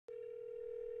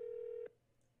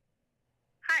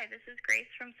this is Grace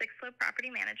from SixFlow Property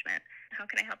Management. How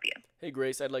can I help you? Hey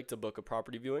Grace, I'd like to book a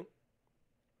property viewing.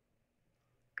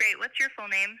 Great. What's your full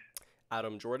name?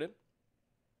 Adam Jordan.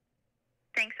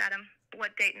 Thanks, Adam.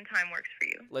 What date and time works for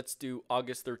you? Let's do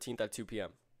August 13th at 2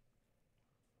 p.m.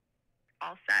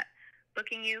 All set.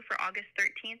 Booking you for August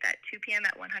 13th at 2 p.m.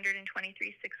 at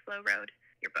 123 SixFlow Road.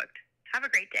 You're booked. Have a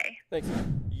great day. Thanks.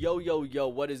 Yo,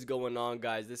 what is going on,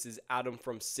 guys? This is Adam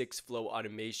from SixFlow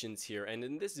Automations here, and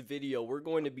in this video we're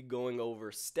going to be going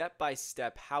over step by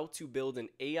step how to build an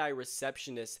AI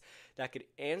receptionist that could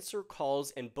answer calls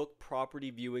and book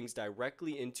property viewings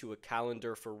directly into a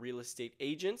calendar for real estate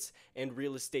agents and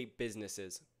real estate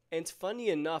businesses. And funny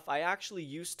enough, I actually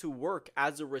used to work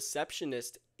as a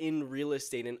receptionist in real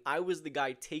estate, and I was the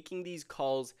guy taking these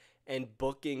calls and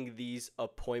booking these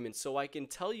appointments. So I can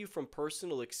tell you from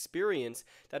personal experience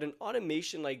that an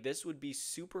automation like this would be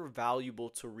super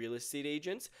valuable to real estate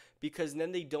agents, because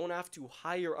then they don't have to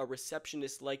hire a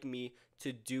receptionist like me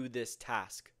to do this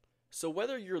task. So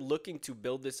whether you're looking to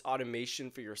build this automation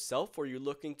for yourself, or you're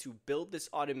looking to build this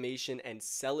automation and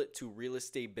sell it to real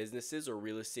estate businesses or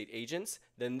real estate agents,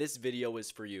 then this video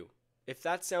is for you. If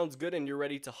that sounds good and you're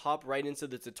ready to hop right into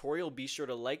the tutorial, be sure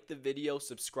to like the video,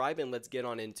 subscribe, and let's get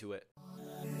on into it.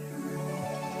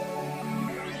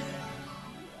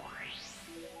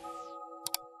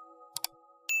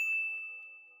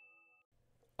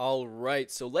 Alright,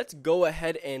 so let's go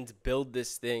ahead and build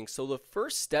this thing. So the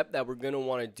first step that we're going to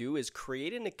want to do is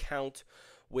create an account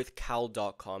with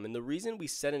Cal.com. And the reason we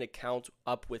set an account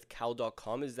up with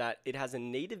Cal.com is that it has a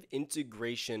native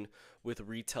integration with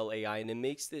Retell AI, and it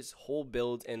makes this whole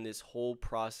build and this whole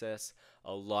process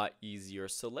a lot easier.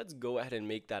 So let's go ahead and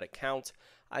make that account.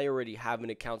 I already have an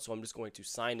account, so I'm just going to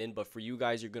sign in, but for you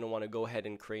guys, you're going to want to go ahead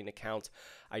and create an account.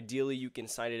 Ideally, you can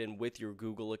sign it in with your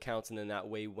Google account, and then that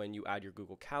way when you add your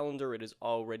Google Calendar, it is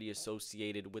already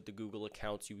associated with the Google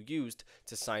accounts you used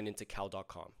to sign into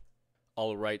Cal.com.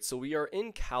 Alright, so we are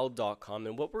in Cal.com,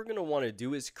 and what we're going to want to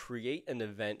do is create an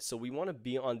event. So we want to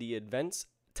be on the events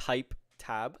type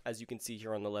tab. As you can see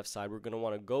here on the left side, we're going to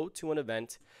want to go to an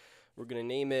event. We're going to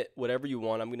name it whatever you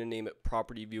want. I'm going to name it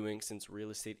property viewing, since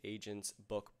real estate agents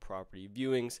book property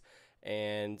viewings.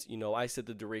 And you know, I set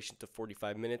the duration to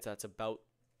 45 minutes. That's about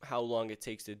how long it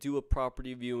takes to do a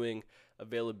property viewing.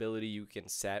 Availability you can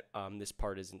set. This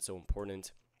part isn't so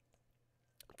important.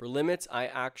 For limits, I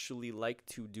actually like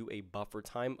to do a buffer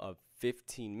time of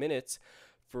 15 minutes,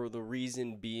 for the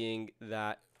reason being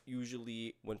that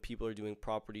usually when people are doing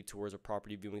property tours or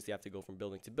property viewings, they have to go from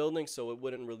building to building. So it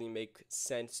wouldn't really make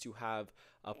sense to have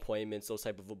appointments, those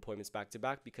type of appointments back to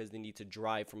back, because they need to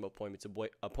drive from appointment to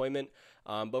appointment.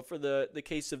 But for the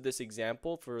case of this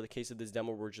example, for the case of this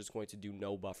demo, we're just going to do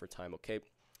no buffer time, okay?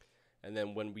 And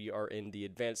then when we are in the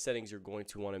advanced settings, you're going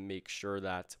to want to make sure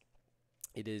that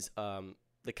it is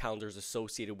the calendar is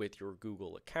associated with your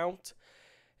Google account.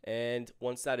 And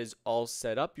once that is all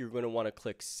set up, you're going to want to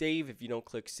click save. If you don't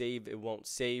click save, it won't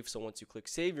save. So once you click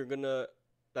save,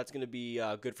 that's going to be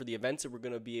good for the events, and we're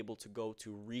going to be able to go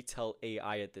to Retell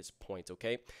AI at this point,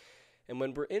 okay? And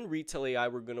when we're in Retell AI,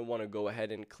 we're going to want to go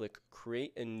ahead and click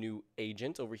create a new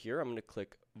agent over here. I'm going to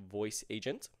click voice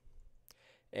agent.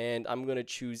 And I'm going to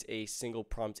choose a single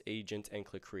prompt agent and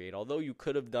click create. Although you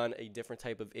could have done a different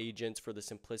type of agent, for the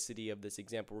simplicity of this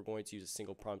example, we're going to use a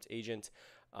single prompt agent.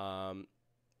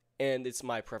 And it's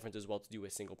my preference as well to do a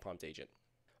single prompt agent.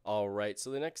 Alright, so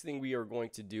the next thing we are going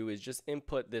to do is just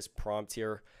input this prompt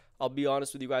here. I'll be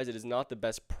honest with you guys, it is not the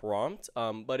best prompt,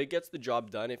 but it gets the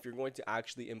job done. If you're going to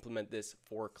actually implement this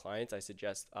for clients, I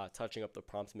suggest touching up the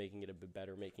prompt, making it a bit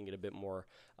better, making it a bit more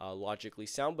logically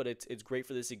sound. But it's great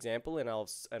for this example, and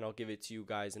I'll give it to you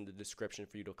guys in the description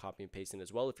for you to copy and paste in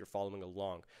as well if you're following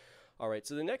along. Alright,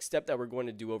 so the next step that we're going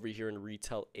to do over here in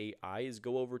Retell AI is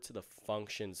go over to the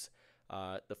functions.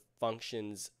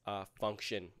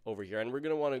 Function over here, and we're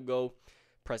going to want to go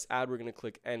press add. We're going to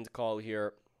click end call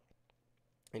here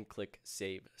and click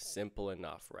save. Simple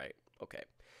enough, right? Okay.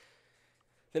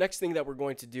 The next thing that we're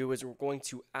going to do is we're going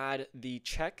to add the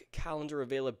check calendar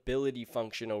availability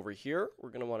function over here. We're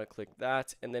going to want to click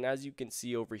that, and then as you can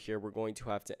see over here, we're going to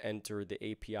have to enter the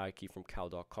API key from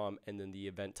Cal.com and then the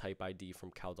event type ID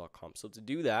from Cal.com. So to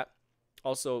do that,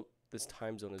 also this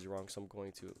time zone is wrong, so I'm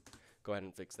going to go ahead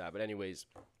and fix that. But anyways,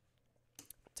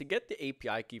 to get the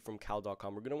API key from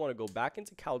Cal.com, we're going to want to go back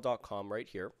into Cal.com right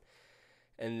here.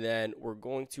 And then we're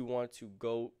going to want to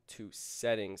go to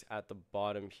settings at the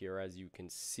bottom here, as you can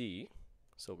see.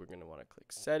 So we're going to want to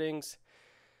click settings.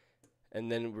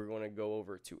 And then we're going to go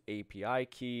over to API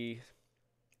keys.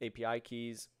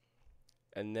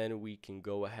 And then we can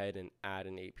go ahead and add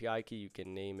an API key. You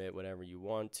can name it whatever you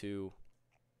want to.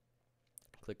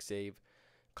 click save.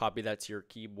 Copy that to your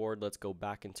keyboard. Let's go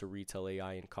back into Retell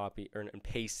AI and copy and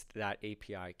paste that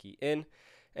API key in.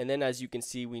 And then as you can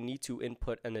see, we need to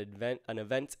input an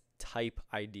event type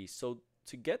ID. So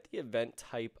to get the event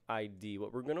type ID,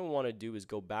 what we're going to want to do is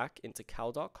go back into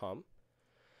cal.com.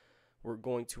 We're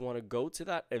going to want to go to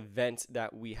that event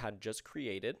that we had just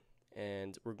created,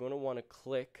 and we're going to want to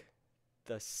click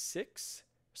the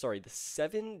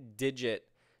 7-digit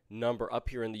number up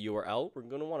here in the URL. We're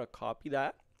going to want to copy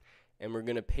that, and we're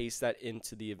going to paste that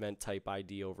into the event type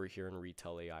ID over here in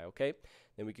Retell AI, okay?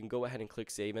 Then we can go ahead and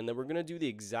click save, and then we're going to do the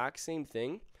exact same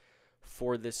thing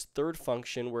for this third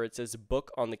function where it says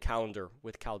book on the calendar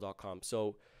with cal.com.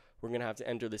 So we're going to have to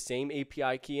enter the same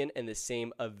API key in and the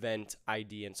same event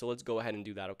ID in. So let's go ahead and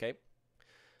do that, okay?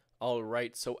 All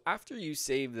right, so after you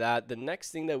save that, the next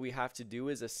thing that we have to do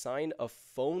is assign a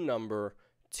phone number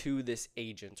to this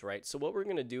agent, right? So what we're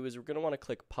going to do is we're going to want to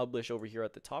click publish over here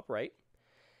at the top right.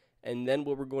 And then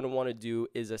what we're going to want to do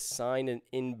is assign an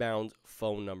inbound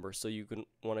phone number. So you can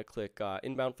want to click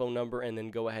inbound phone number and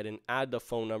then go ahead and add the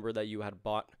phone number that you had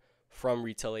bought from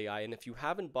Retell AI. And if you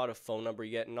haven't bought a phone number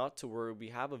yet, not to worry, we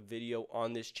have a video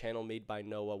on this channel made by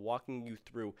Noah walking you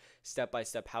through step by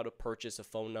step how to purchase a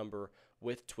phone number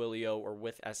with Twilio or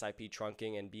with SIP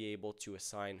trunking and be able to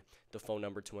assign the phone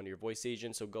number to one of your voice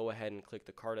agents. So go ahead and click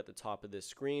the card at the top of this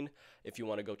screen if you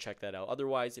want to go check that out.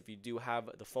 Otherwise, if you do have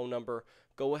the phone number,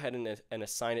 go ahead and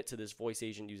assign it to this voice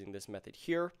agent using this method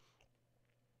here.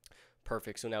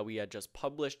 Perfect. So now we had just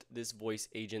published this voice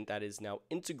agent that is now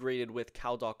integrated with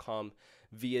cal.com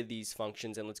via these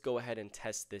functions. And let's go ahead and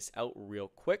test this out real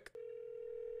quick.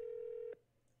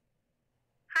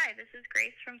 Hi, this is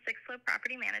Grace from SixFlow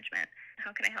Property Management.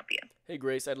 How can I help you? Hey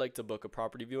Grace, I'd like to book a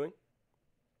property viewing.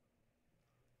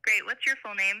 Great. What's your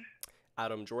full name?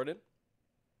 Adam Jordan.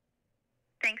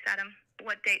 Thanks, Adam.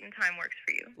 What date and time works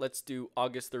for you? Let's do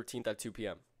August 13th at 2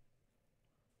 p.m.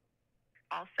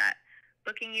 All set.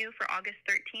 Booking you for August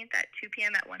 13th at 2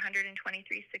 p.m. at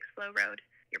 123 SixFlow Road.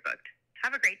 You're booked.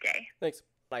 Have a great day. Thanks.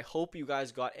 I hope you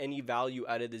guys got any value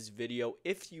out of this video.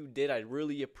 If you did, I'd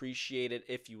really appreciate it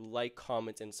if you like,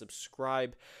 comment, and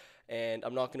subscribe. And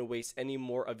I'm not going to waste any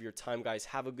more of your time, guys.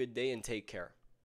 Have a good day and take care.